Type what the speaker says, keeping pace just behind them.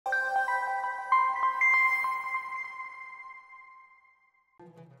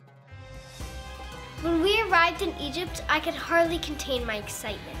When we arrived in Egypt, I could hardly contain my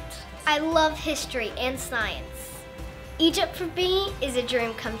excitement. I love history and science. Egypt for me is a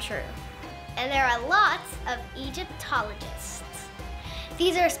dream come true. And there are lots of Egyptologists.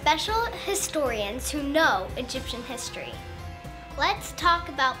 These are special historians who know Egyptian history. Let's talk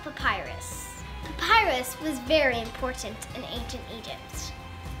about papyrus. Papyrus was very important in ancient Egypt.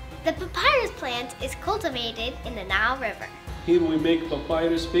 The papyrus plant is cultivated in the Nile River. Here we make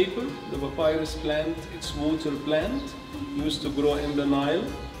papyrus paper. The papyrus plant, it's water plant, used to grow in the Nile.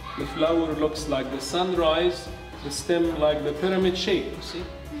 The flower looks like the sunrise, the stem like the pyramid shape, see?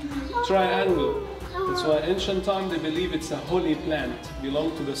 Triangle. That's why ancient time they believe it's a holy plant,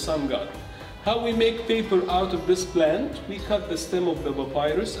 belong to the sun god. How we make paper out of this plant? We cut the stem of the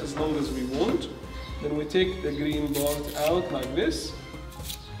papyrus as long as we want. Then we take the green part out like this,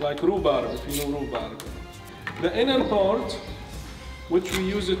 like rhubarb, if you know rhubarb. The inner part, which we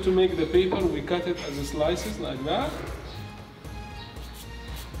use it to make the paper, we cut it as slices like that.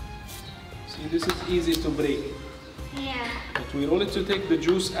 See, this is easy to break. Yeah. But we roll it to take the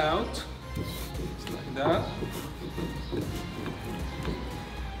juice out. It's like that.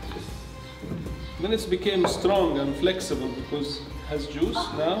 Then it became strong and flexible because it has juice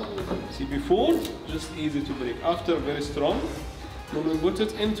now. See, before, just easy to break. After, very strong. Then we put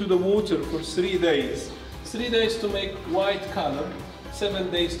it into the water for 3 days. 3 days to make white color, 7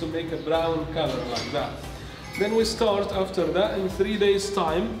 days to make a brown color like that. Then we start after that in 3 days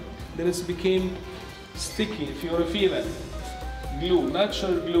time, then it became sticky, if you want to feel it. Glue,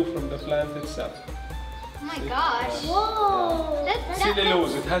 natural glue from the plant itself. Oh my gosh. Whoa.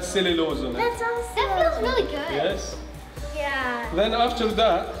 Cellulose, it has cellulose on it. That's awesome. That feels really good. Yes. Yeah. Then after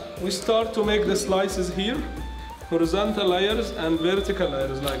that, we start to make the slices here, horizontal layers and vertical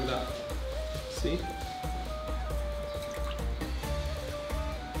layers like that. See?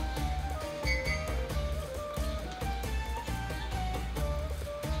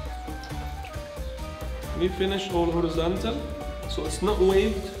 We finish all horizontal, so it's not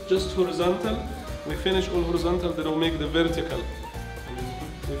waved, just horizontal. We finish all horizontal, then we'll make the vertical.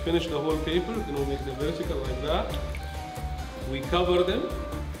 We finish the whole paper, then we'll make the vertical like that. We cover them,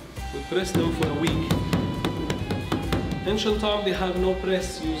 we press them for a week. Ancient time they have no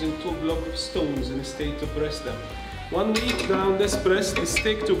press, using 2 blocks of stones instead to press them. 1 week down this press, they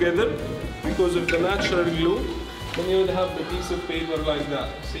stick together because of the natural glue. Then you would have the piece of paper like that,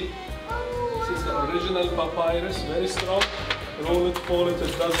 see? This is the original papyrus, very strong. Roll it, fold it,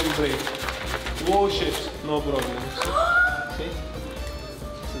 it doesn't break. Wash it, no problem. See?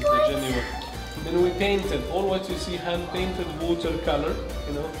 This is the genuine. Then we painted, all what you see hand painted watercolor,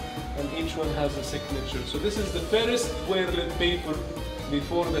 you know, and each one has a signature. So this is the first wearlet paper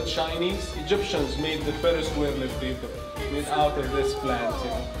before the Chinese. Egyptians made the first wearlet paper, made out of this plant, you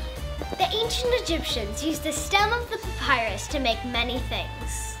know. The ancient Egyptians used the stem of the papyrus to make many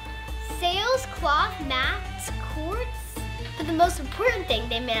things. Sails, cloth, mats, cords. But the most important thing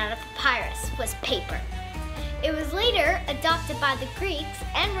they made out of papyrus was paper. It was later adopted by the Greeks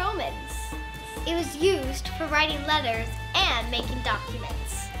and Romans. It was used for writing letters and making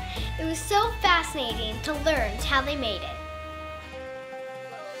documents. It was so fascinating to learn how they made it.